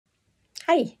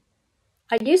Hi,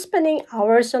 are you spending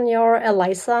hours on your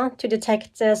ELISA to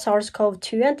detect the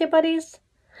SARS-CoV-2 antibodies?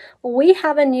 We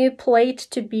have a new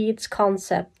plate-to-beads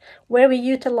concept where we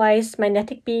utilize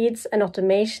magnetic beads and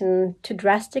automation to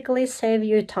drastically save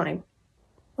you time.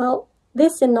 Well,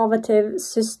 this innovative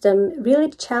system really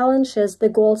challenges the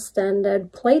gold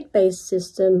standard plate-based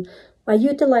system by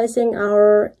utilizing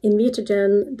our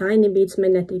Invitrogen Dynabeads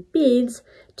magnetic beads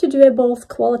to do a both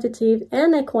qualitative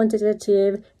and a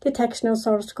quantitative detection of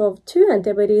SARS-CoV-2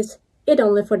 antibodies in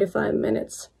only 45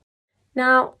 minutes.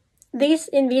 Now, these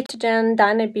Invitrogen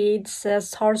Dynabeads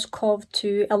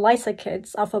SARS-CoV-2 ELISA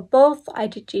kits are for both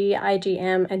IgG,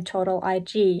 IgM, and total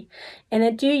Ig, and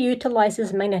it do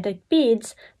utilizes magnetic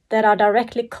beads that are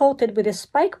directly coated with a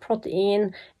spike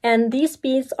protein, and these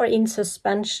beads are in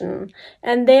suspension,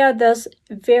 and they are thus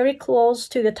very close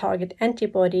to the target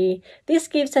antibody. This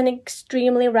gives an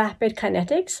extremely rapid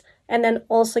kinetics, and then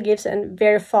also gives a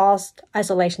very fast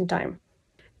isolation time.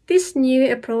 This new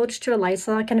approach to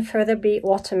ELISA can further be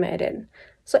automated.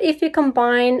 So if you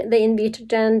combine the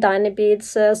Invitrogen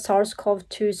Dynabeads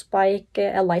SARS-CoV-2 spike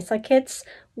ELISA kits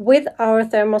with our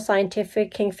Thermo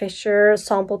Kingfisher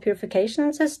sample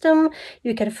purification system,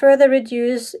 you can further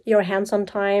reduce your hands-on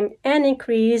time and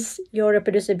increase your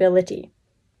reproducibility.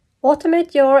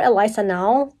 Automate your ELISA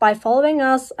now by following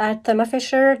us at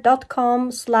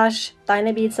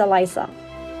thermofisher.com/dynabeadselisa.